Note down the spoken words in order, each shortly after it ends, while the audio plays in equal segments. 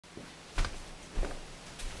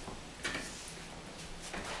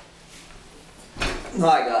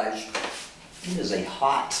Hi guys, it is a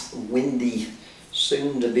hot, windy,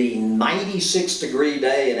 soon to be 96-degree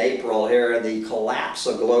day in April here in the collapse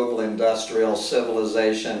of global industrial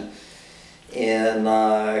civilization in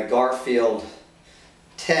Garfield,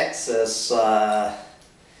 Texas.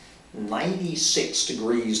 96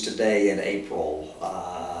 degrees today in April.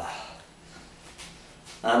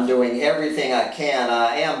 I'm doing everything I can.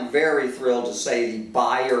 I am very thrilled to say the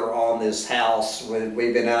buyer on this house.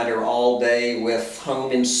 We've been out here all day with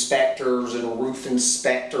home inspectors and roof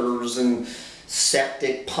inspectors and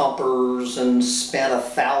septic pumpers and spent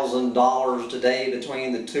 $1,000 today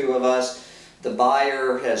between the two of us. The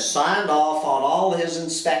buyer has signed off on all his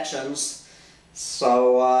inspections,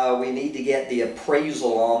 so we need to get the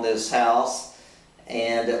appraisal on this house,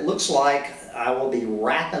 and it looks like I will be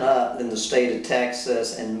wrapping up in the state of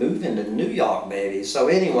Texas and moving to New York, maybe. So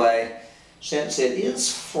anyway, since it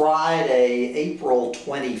is Friday, April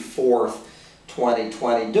 24th,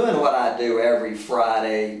 2020, doing what I do every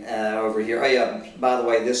Friday over here. Oh yeah, by the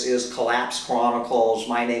way, this is Collapse Chronicles.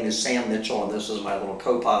 My name is Sam Mitchell, and this is my little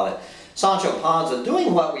co-pilot, Sancho Panza,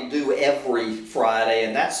 doing what we do every Friday,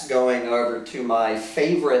 and that's going over to my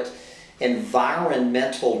favorite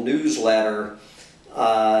environmental newsletter,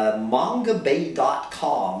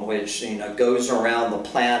 mangabay.com, which goes around the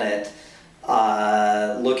planet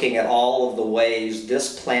looking at all of the ways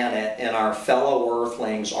this planet and our fellow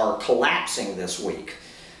earthlings are collapsing this week.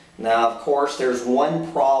 Now, of course, there's one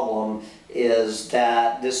problem, is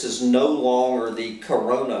that this is no longer the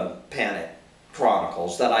Coronapanic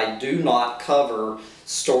Chronicles, that I do not cover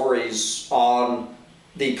stories on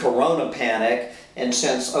the Coronapanic. And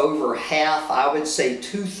since over half, I would say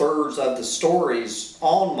 2/3 of the stories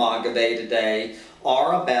on Manga Bay today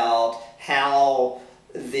are about how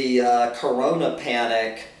the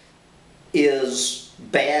Coronapanic is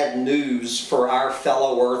bad news for our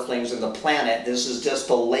fellow earthlings and the planet. This is just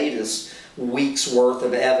the latest week's worth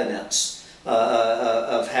of evidence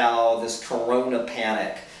of how this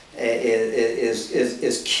Coronapanic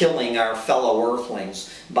is killing our fellow earthlings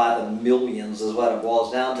by the millions, is what it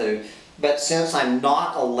boils down to. But since I'm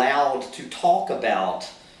not allowed to talk about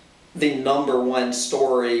the #1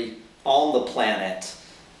 story on the planet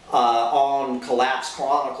on Collapse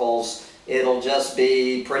Chronicles, it'll just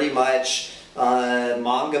be pretty much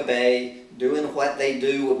Manga Bay doing what they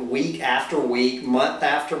do week after week, month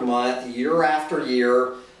after month, year after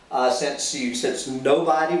year, since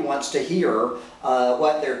nobody wants to hear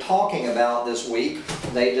what they're talking about this week.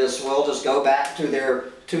 We'll just go back to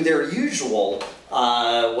their usual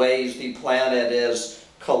ways the planet is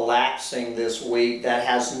collapsing this week. That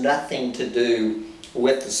has nothing to do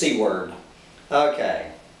with the C word.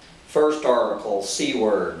 Okay, first article, C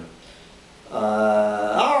word.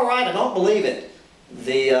 All right, I don't believe it.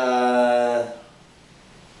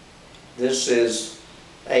 This is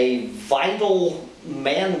a vital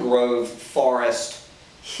mangrove forest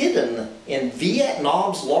hidden in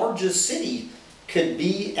Vietnam's largest city could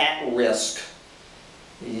be at risk.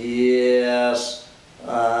 Yes,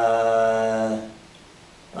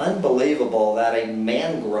 unbelievable that a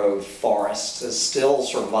mangrove forest is still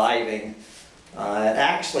surviving. It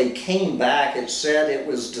actually came back. It said it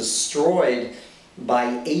was destroyed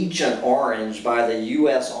by Agent Orange, by the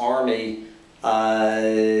U.S. Army,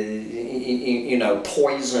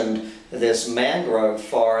 poisoned this mangrove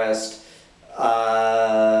forest.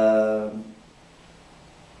 But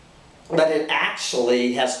it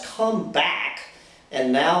actually has come back.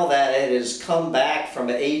 And now that it has come back from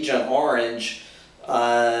Agent Orange,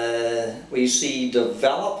 we see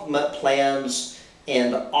development plans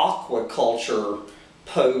and aquaculture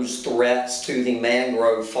pose threats to the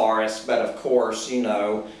mangrove forest. But of course, you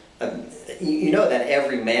know that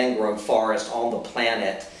every mangrove forest on the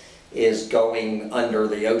planet is going under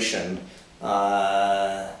the ocean.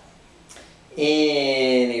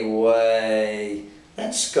 Anyway,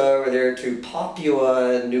 let's go over there to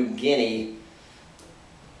Papua New Guinea.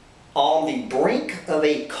 On the brink of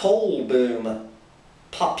a coal boom,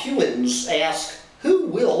 Papuans ask who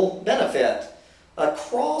will benefit.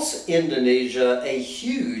 Across Indonesia, a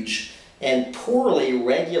huge and poorly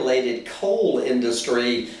regulated coal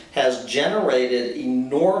industry has generated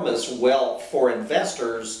enormous wealth for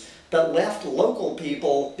investors, but left local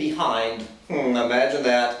people behind. Imagine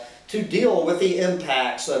that, to deal with the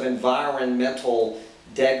impacts of environmental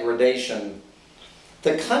degradation.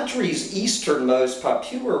 The country's easternmost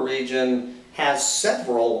Papua region has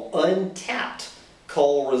several untapped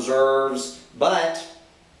coal reserves, but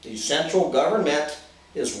the central government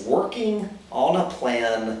is working on a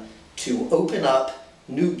plan to open up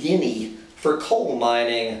New Guinea for coal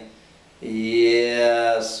mining.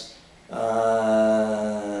 Yes,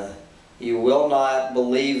 you will not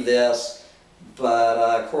believe this,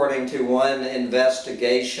 but according to one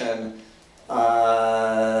investigation,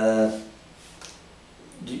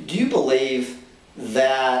 do you believe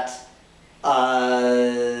that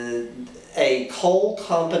a coal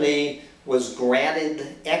company was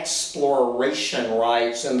granted exploration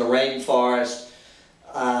rights in the rainforest?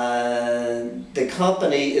 The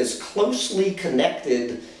company is closely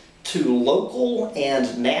connected to local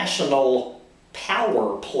and national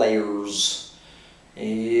power players.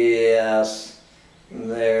 Yes,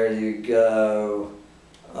 there you go.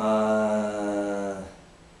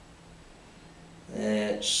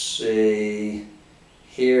 Let's see.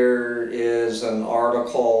 Here is an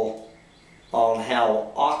article on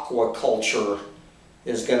how aquaculture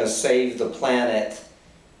is going to save the planet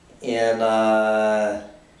in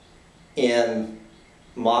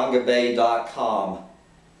mangabay.com.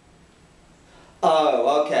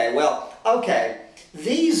 Oh, okay. Well, okay.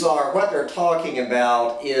 These are, what they're talking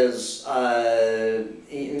about is,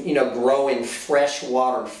 you know, growing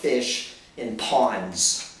freshwater fish in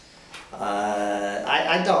ponds.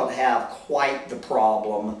 I don't have quite the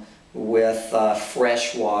problem with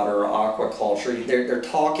freshwater aquaculture. They're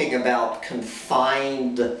talking about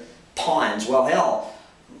confined ponds. Well, hell,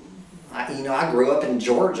 I grew up in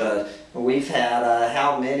Georgia. We've had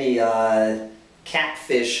how many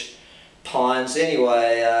catfish ponds?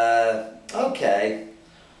 Anyway, okay.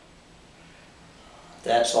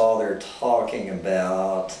 That's all they're talking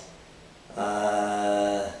about.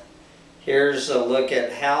 Here's a look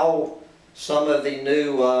at how some of the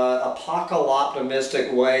new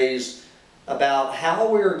apocalyptic ways about how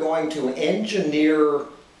we're going to engineer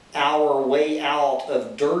our way out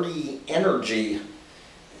of dirty energy.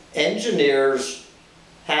 Engineers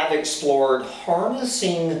have explored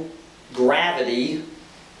harnessing gravity,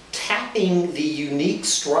 tapping the unique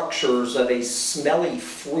structures of a smelly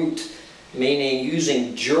fruit, meaning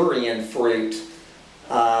using durian fruit,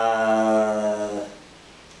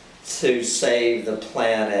 to save the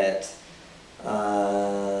planet.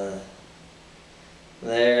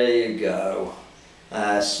 There you go.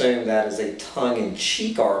 I assume that is a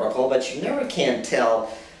tongue-in-cheek article, but you never can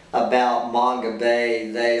tell about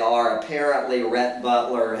Mongabay. They are apparently, Rhett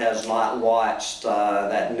Butler has not watched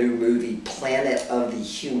that new movie Planet of the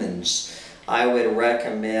Humans. I would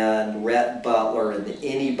recommend Rhett Butler and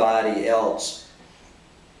anybody else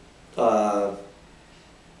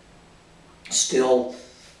still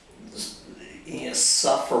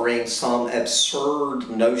suffering some absurd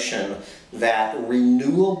notion that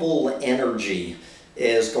renewable energy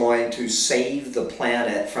is going to save the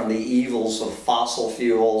planet from the evils of fossil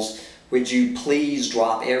fuels. Would you please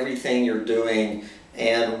drop everything you're doing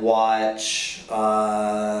and watch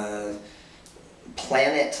Planet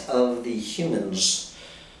of the Humans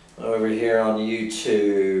over here on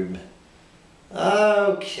YouTube?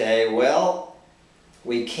 Okay, well,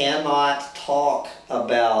 we cannot talk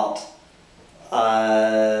about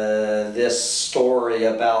this story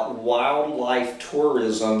about wildlife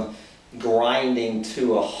tourism grinding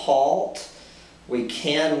to a halt. We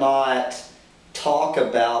cannot talk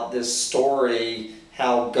about this story,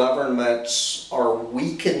 how governments are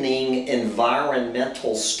weakening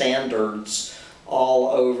environmental standards all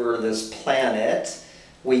over this planet.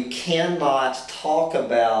 We cannot talk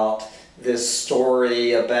about this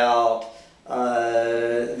story about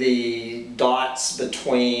the dots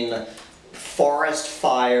between forest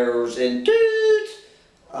fires and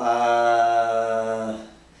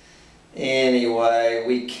anyway,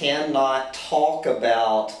 we cannot talk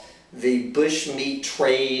about the bushmeat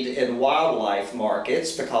trade and wildlife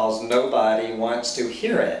markets because nobody wants to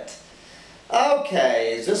hear it.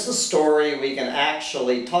 Okay, is this a story we can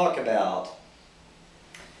actually talk about?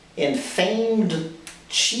 In famed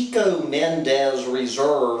Chico Mendes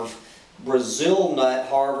Reserve, Brazil nut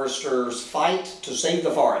harvesters fight to save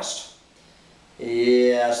the forest.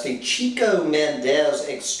 Yes, the Chico Mendes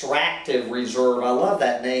Extractive Reserve, I love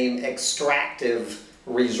that name, Extractive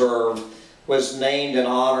Reserve, was named in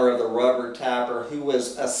honor of the rubber tapper who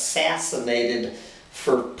was assassinated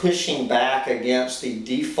for pushing back against the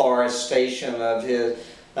deforestation of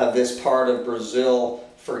this part of Brazil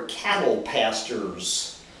for cattle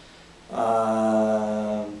pastures.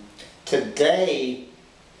 Today,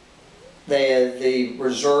 the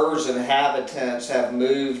reserve's inhabitants have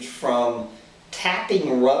moved from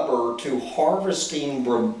tapping rubber to harvesting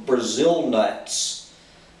Brazil nuts.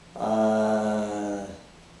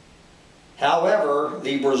 However,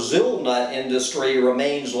 the Brazil nut industry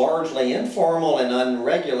remains largely informal and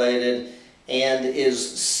unregulated and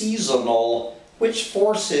is seasonal, which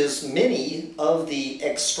forces many of the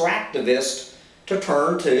extractivists to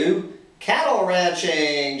turn to cattle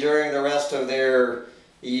ranching during the rest of the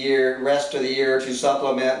year to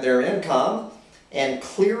supplement their income, and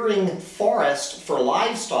clearing forest for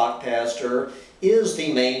livestock pasture is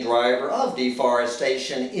the main driver of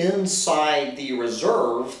deforestation inside the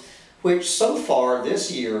reserve, which so far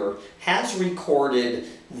this year has recorded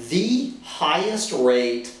the highest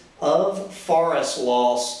rate of forest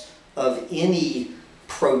loss of any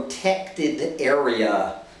protected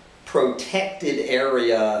area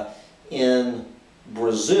in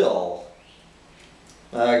Brazil.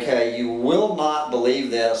 Okay, you will not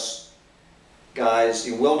believe this, guys,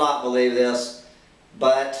 you will not believe this,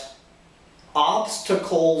 but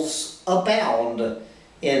obstacles abound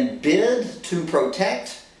in bid to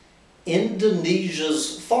protect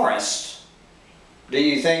Indonesia's forest. Do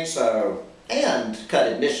you think so? And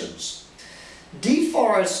cut emissions.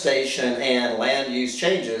 Deforestation and land use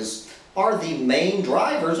changes are the main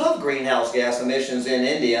drivers of greenhouse gas emissions in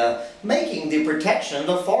India, making the protection of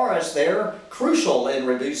the forest there crucial in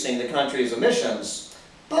reducing the country's emissions.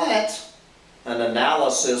 But an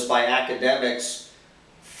analysis by academics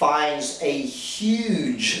finds a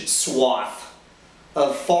huge swath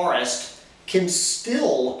of forest can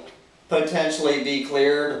still potentially be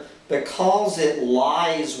cleared because it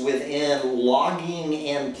lies within logging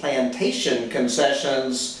and plantation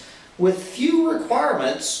concessions with few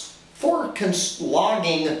requirements for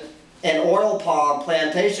logging and oil palm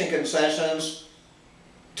plantation concessions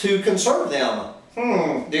to conserve them.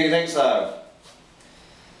 Do you think so?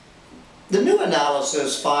 The new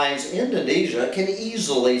analysis finds Indonesia can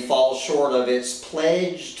easily fall short of its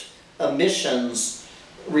pledged emissions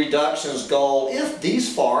reductions goal if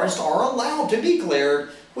these forests are allowed to be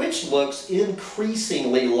cleared, which looks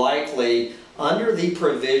increasingly likely under the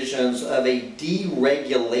provisions of a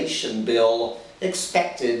deregulation bill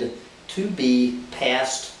expected to be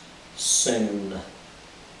passed soon.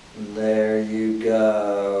 There you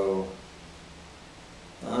go.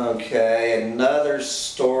 Okay, another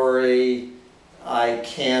story I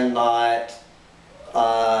cannot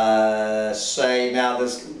say. Now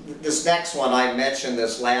this next one, I mentioned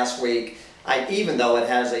this last week, even though it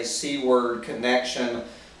has a C-word connection,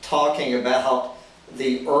 talking about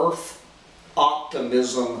the Earth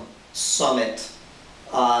Optimism Summit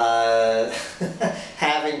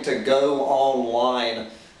having to go online,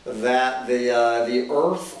 that the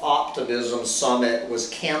Earth Optimism Summit was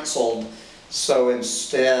canceled, so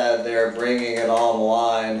instead they're bringing it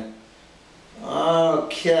online.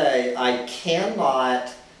 Okay, I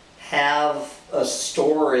cannot have a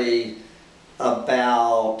story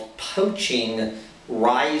about poaching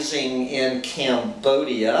rising in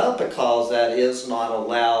Cambodia because that is not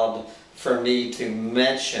allowed for me to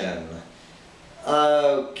mention.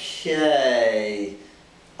 Okay,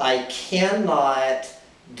 I cannot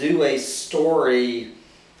do a story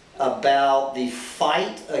about the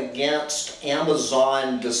fight against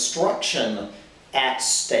Amazon destruction at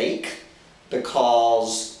stake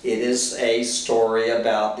because it is a story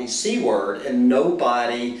about the C word, and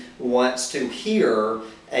nobody wants to hear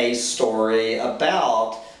a story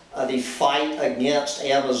about the fight against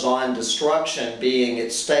Amazon destruction being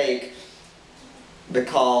at stake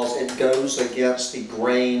because it goes against the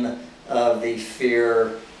grain of the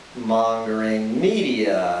fear-mongering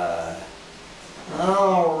media.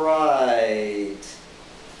 All right.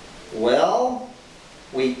 Well,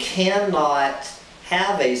 we cannot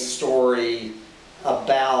have a story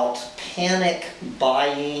about panic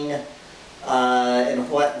buying and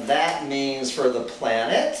what that means for the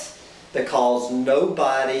planet because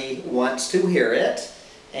nobody wants to hear it.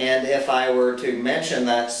 And if I were to mention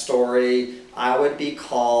that story, I would be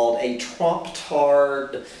called a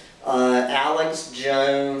Trump-tard, Alex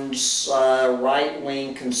Jones,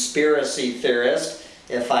 right-wing conspiracy theorist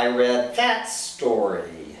if I read that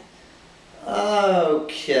story.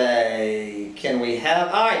 Okay, can we have,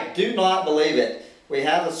 I do not believe it. We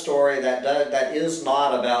have a story that is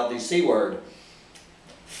not about the C word.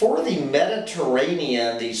 For the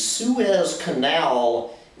Mediterranean, the Suez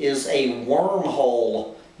Canal is a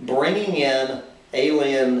wormhole bringing in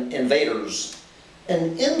alien invaders.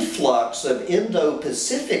 An influx of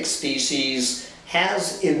Indo-Pacific species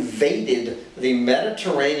has invaded the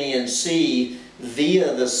Mediterranean Sea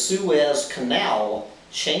via the Suez Canal,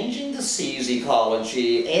 changing the sea's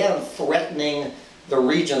ecology and threatening the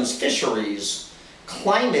region's fisheries.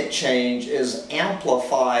 Climate change is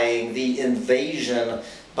amplifying the invasion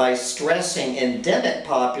by stressing endemic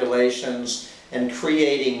populations and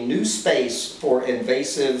creating new space for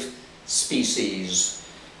invasive species.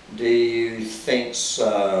 Do you think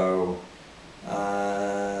so?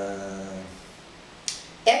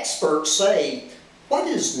 Experts say what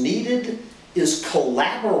is needed is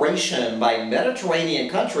collaboration by Mediterranean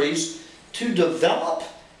countries to develop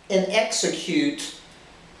and execute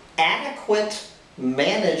adequate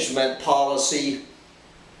management policy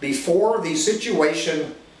before the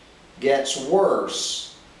situation gets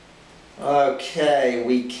worse. Okay,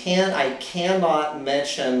 I cannot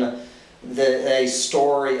mention a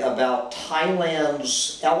story about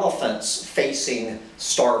Thailand's elephants facing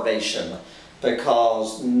starvation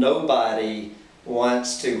because nobody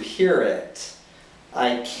wants to hear it.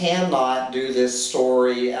 I cannot do this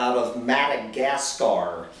story out of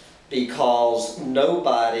Madagascar because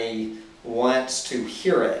nobody wants to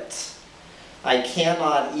hear it. I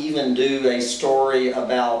cannot even do a story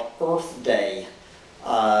about Earth Day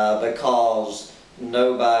because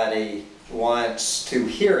nobody wants to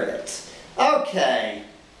hear it. Okay.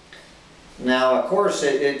 Now, of course,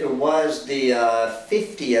 it was the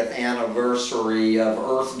 50th anniversary of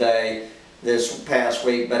Earth Day this past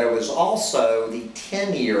week, but it was also the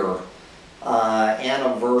 10-year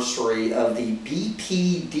anniversary of the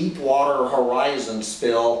BP Deepwater Horizon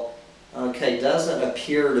spill. Okay, doesn't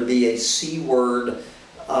appear to be a C-word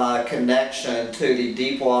connection to the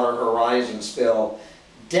Deepwater Horizon spill.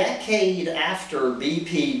 Decade after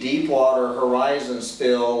BP Deepwater Horizon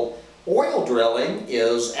spill, oil drilling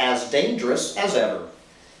is as dangerous as ever.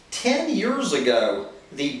 10 years ago,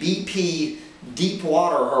 the BP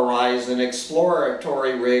Deepwater Horizon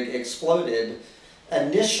exploratory rig exploded,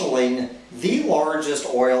 initialing the largest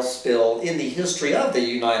oil spill in the history of the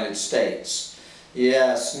United States.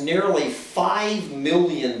 Yes, nearly 5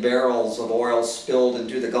 million barrels of oil spilled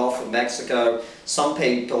into the Gulf of Mexico. Some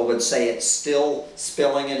people would say it's still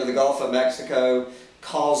spilling into the Gulf of Mexico,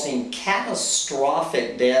 causing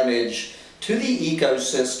catastrophic damage to the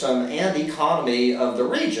ecosystem and economy of the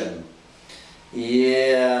region.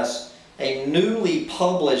 Yes, a newly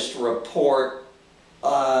published report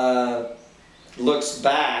looks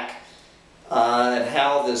back at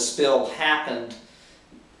how this spill happened,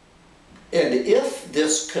 and if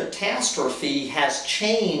this catastrophe has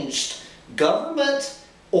changed government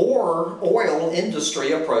or oil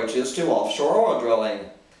industry approaches to offshore oil drilling.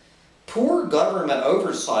 Poor government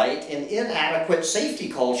oversight and inadequate safety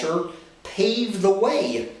culture paved the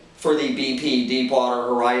way for the BP Deepwater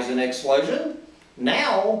Horizon explosion.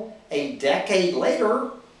 Now, a decade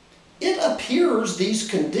later, it appears these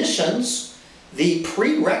conditions, the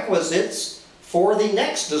prerequisites for the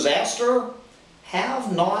next disaster,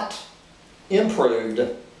 have not improved.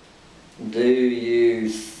 Do you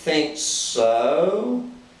think so?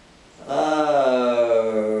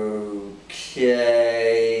 Okay.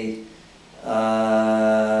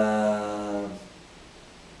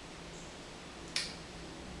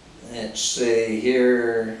 Let's see,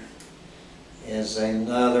 here is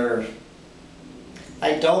another.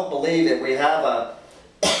 I don't believe it. We have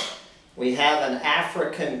an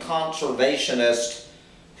African conservationist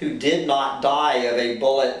who did not die of a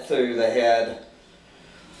bullet through the head.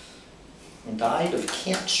 Died of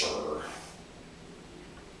cancer.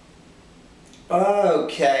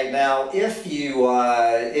 Okay, now if you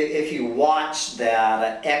watch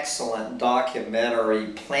that excellent documentary,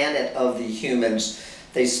 Planet of the Humans,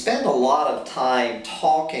 they spend a lot of time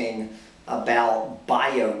talking about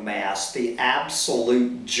biomass, the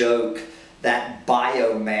absolute joke that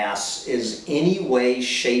biomass is any way,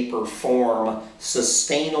 shape, or form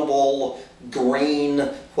sustainable, green,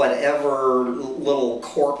 whatever little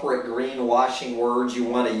corporate greenwashing words you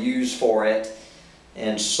want to use for it.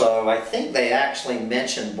 And so I think they actually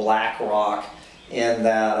mentioned BlackRock in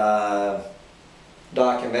that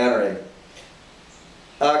documentary.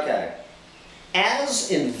 Okay.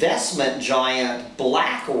 As investment giant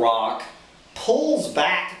BlackRock pulls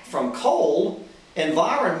back from coal,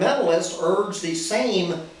 environmentalists urge the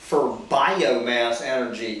same for biomass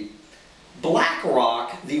energy.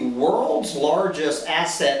 BlackRock, the world's largest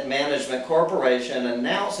asset management corporation,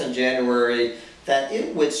 announced in January that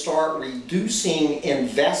it would start reducing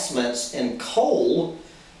investments in coal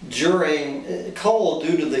due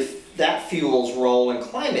to that fuel's role in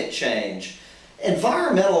climate change.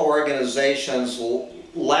 Environmental organizations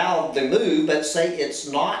laud the move, but say it's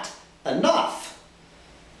not enough.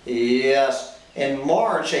 Yes, in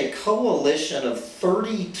March, a coalition of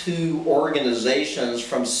 32 organizations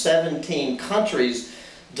from 17 countries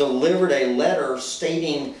delivered a letter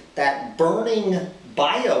stating that burning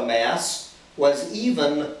biomass was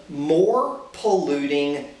even more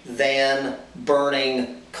polluting than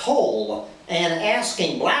burning coal, and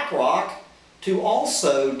asking BlackRock to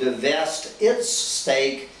also divest its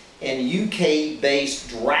stake in UK-based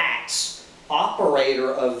Drax,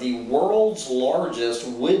 operator of the world's largest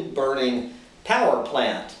wood-burning power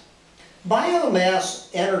plant. Biomass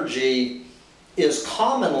energy is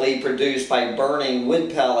commonly produced by burning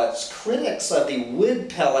wood pellets. Critics of the wood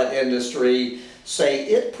pellet industry say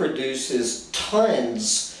it produces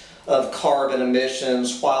tons of carbon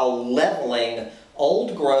emissions while leveling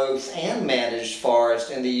old growth and managed forest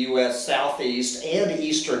in the U.S. Southeast and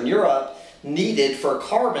Eastern Europe needed for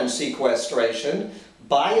carbon sequestration,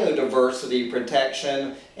 biodiversity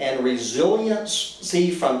protection, and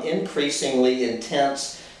resiliency from increasingly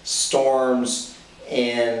intense storms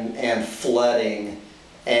and flooding.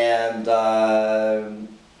 And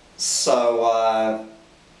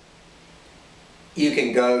you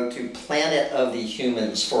can go to Planet of the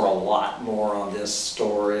Humans for a lot more on this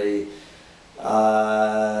story.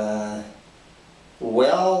 Well,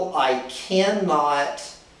 I cannot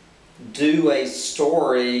do a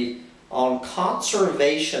story on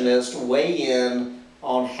conservationist weigh-in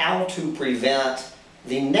on how to prevent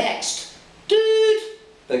the next dude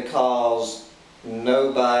because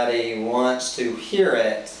nobody wants to hear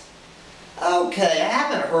it. Okay, I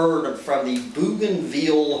haven't heard from the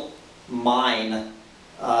Bougainville mine.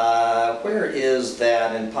 Where is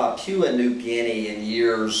that in Papua New Guinea in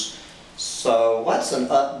years? So what's an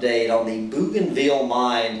update on the Bougainville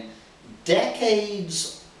mine?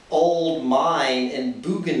 Decades old mine in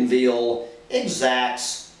Bougainville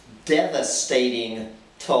exacts devastating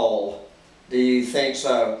toll. Do you think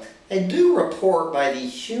so? A new report by the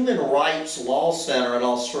Human Rights Law Center in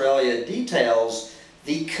Australia details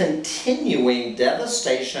the continuing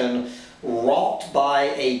devastation wrought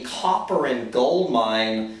by a copper and gold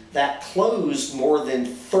mine that closed more than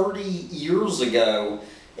 30 years ago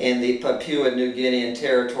in the Papua New Guinean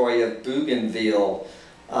territory of Bougainville.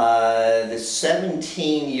 The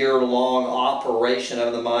 17-year-long operation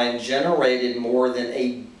of the mine generated more than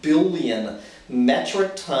 1 billion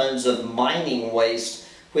metric tons of mining waste,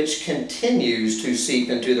 which continues to seep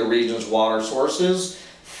into the region's water sources,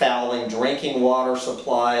 fouling drinking water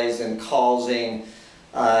supplies and causing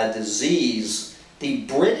disease. The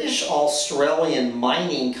British-Australian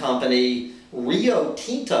mining company Rio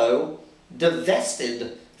Tinto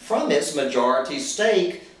divested from its majority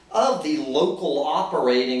stake of the local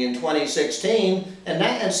operating in 2016,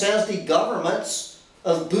 and says the governments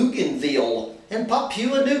of Bougainville and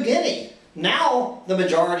Papua New Guinea, now the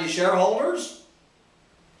majority shareholders,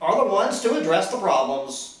 are the ones to address the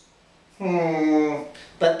problems.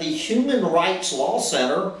 But the Human Rights Law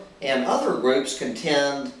Center and other groups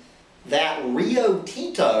contend that Rio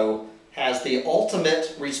Tinto has the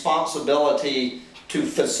ultimate responsibility to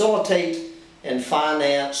facilitate and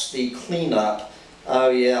finance the cleanup.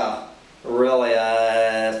 Oh yeah, really,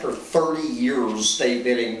 for 30 years they've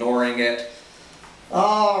been ignoring it.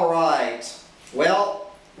 All right,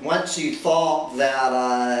 well, once you thought that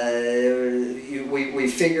we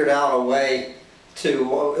figured out a way to,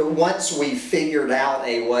 once we figured out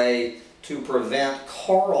a way to prevent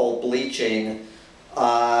coral bleaching,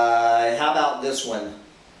 how about this one?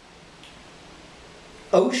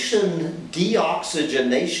 Ocean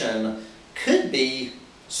deoxygenation could be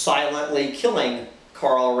silently killing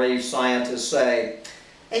coral reef, scientists say.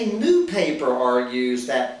 A new paper argues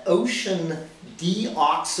that ocean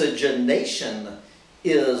deoxygenation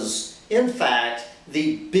is, in fact,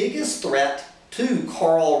 the biggest threat to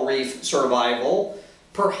coral reef survival,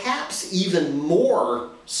 perhaps even more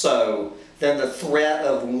so than the threat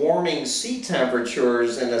of warming sea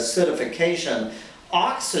temperatures and acidification.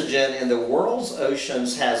 Oxygen in the world's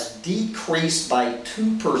oceans has decreased by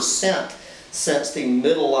 2% since the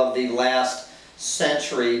middle of the last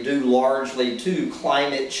century, due largely to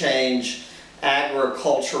climate change,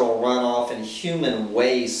 agricultural runoff, and human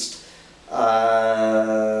waste.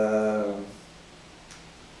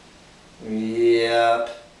 Yep.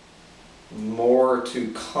 More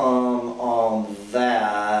to come on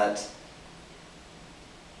that.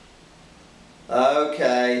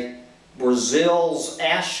 Okay. Brazil's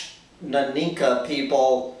Ashaninka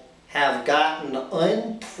people have gotten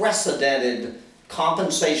unprecedented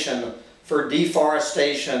compensation for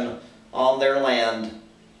deforestation on their land.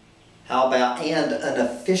 How about, and an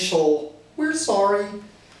official, we're sorry,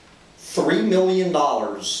 $3 million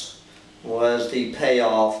was the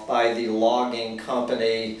payoff by the logging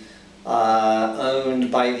company owned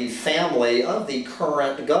by the family of the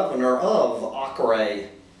current governor of Acre.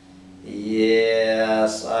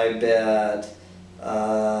 Yes, I bet.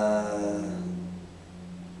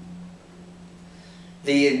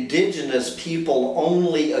 The indigenous people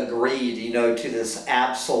only agreed, to this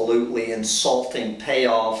absolutely insulting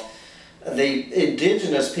payoff. The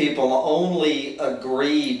indigenous people only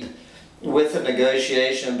agreed with the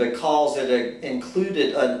negotiation because it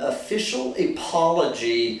included an official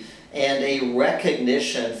apology and a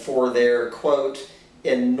recognition for their, quote,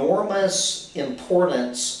 enormous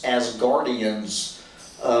importance as guardians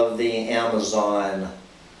of the Amazon.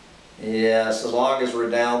 Yes, as long as we're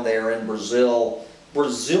down there in Brazil,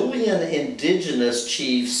 Brazilian indigenous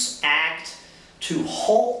chiefs act to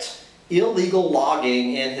halt illegal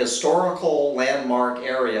logging in historical landmark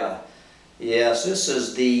area. Yes, this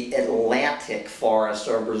is the Atlantic forest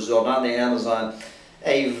of Brazil, not the Amazon.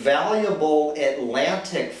 A valuable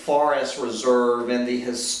Atlantic forest reserve in the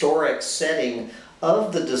historic setting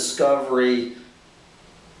of the discovery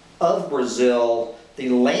of Brazil. The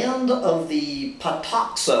land of the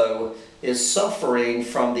Pataxo is suffering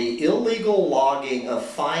from the illegal logging of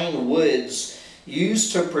fine woods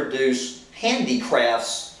used to produce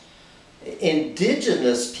handicrafts.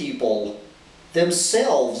 Indigenous people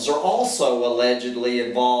themselves are also allegedly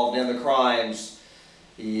involved in the crimes.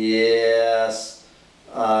 Yes,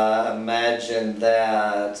 imagine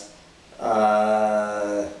that.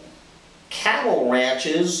 Cattle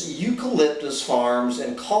ranches, eucalyptus farms,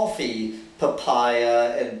 and coffee,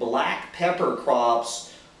 papaya, and black pepper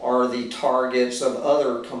crops are the targets of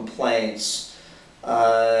other complaints.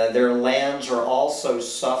 Their lands are also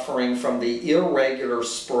suffering from the irregular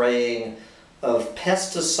spraying of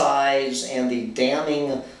pesticides and the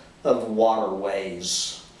damming of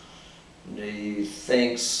waterways. Do you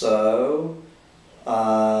think so?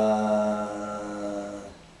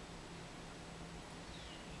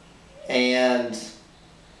 And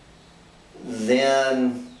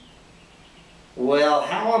then, well,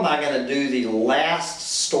 how am I going to do the last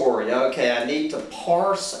story? Okay, I need to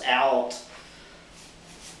parse out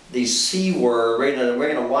the C word. We're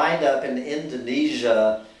going to wind up in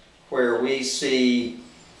Indonesia, where we see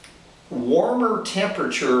warmer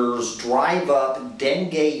temperatures drive up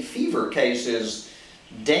dengue fever cases.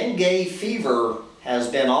 Dengue fever has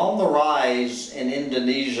been on the rise in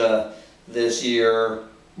Indonesia this year.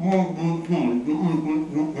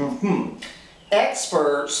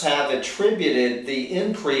 Experts have attributed the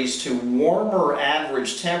increase to warmer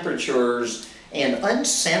average temperatures and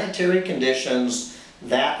unsanitary conditions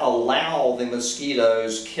that allow the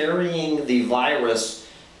mosquitoes carrying the virus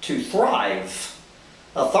to thrive.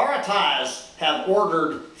 Authorities have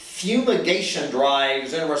ordered fumigation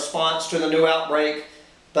drives in response to the new outbreak,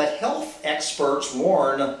 but health experts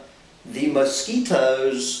warn the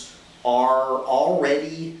mosquitoes are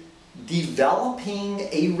already developing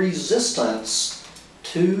a resistance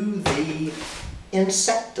to the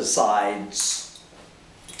insecticides.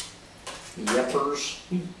 Yepers,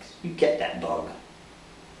 you get that bug.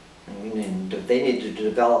 They need to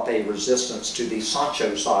develop a resistance to the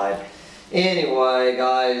Sancho side. Anyway,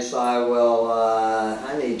 guys,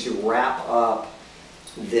 I need to wrap up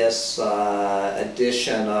this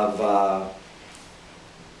edition of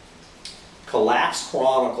Collapse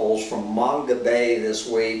Chronicles from Manga Bay this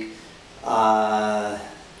week. And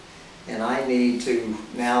I need to,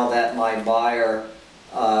 now that my buyer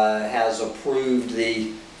has approved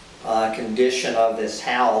the condition of this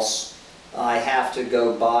house, I have to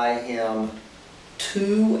go buy him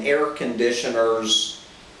 2 air conditioners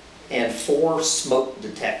and 4 smoke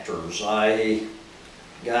detectors. I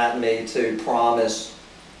got me to promise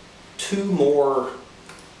 2 more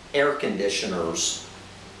air conditioners.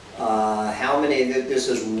 How many? This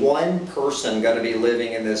is 1 person going to be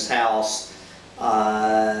living in this house.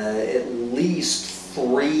 At least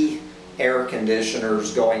 3 air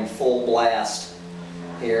conditioners going full blast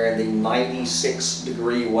here in the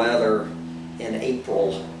 96-degree weather in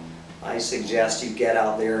April. I suggest you get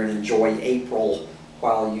out there and enjoy April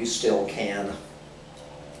while you still can.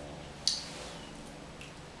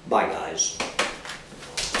 Bye, guys.